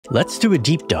Let's do a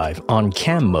deep dive on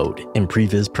CAM mode in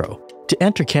Previs Pro. To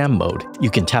enter CAM mode, you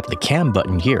can tap the CAM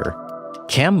button here.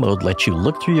 CAM mode lets you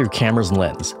look through your camera's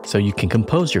lens, so you can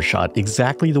compose your shot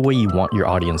exactly the way you want your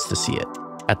audience to see it.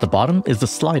 At the bottom is the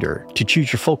slider to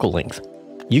choose your focal length.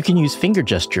 You can use finger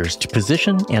gestures to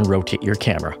position and rotate your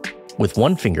camera. With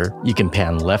one finger, you can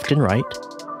pan left and right,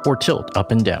 or tilt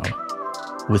up and down.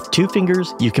 With two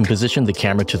fingers, you can position the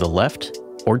camera to the left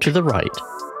or to the right,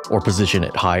 or position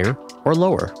it higher or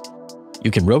lower.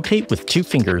 You can rotate with two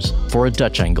fingers for a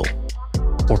Dutch angle,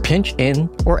 or pinch in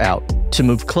or out to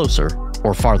move closer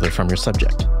or farther from your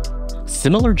subject.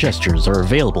 Similar gestures are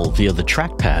available via the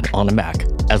trackpad on a Mac,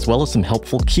 as well as some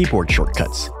helpful keyboard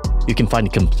shortcuts. You can find a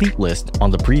complete list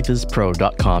on the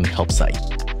previspro.com help site.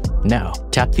 Now,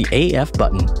 tap the AF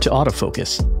button to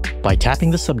autofocus. By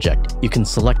tapping the subject, you can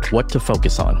select what to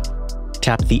focus on.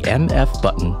 Tap the MF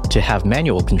button to have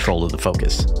manual control of the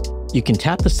focus. You can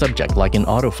tap the subject like in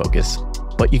autofocus,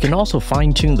 but you can also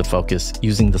fine-tune the focus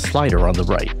using the slider on the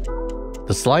right.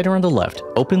 The slider on the left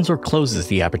opens or closes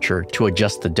the aperture to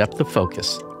adjust the depth of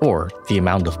focus, or the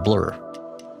amount of blur.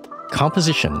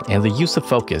 Composition and the use of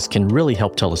focus can really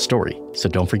help tell a story, so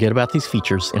don't forget about these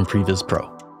features in Previs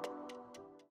Pro.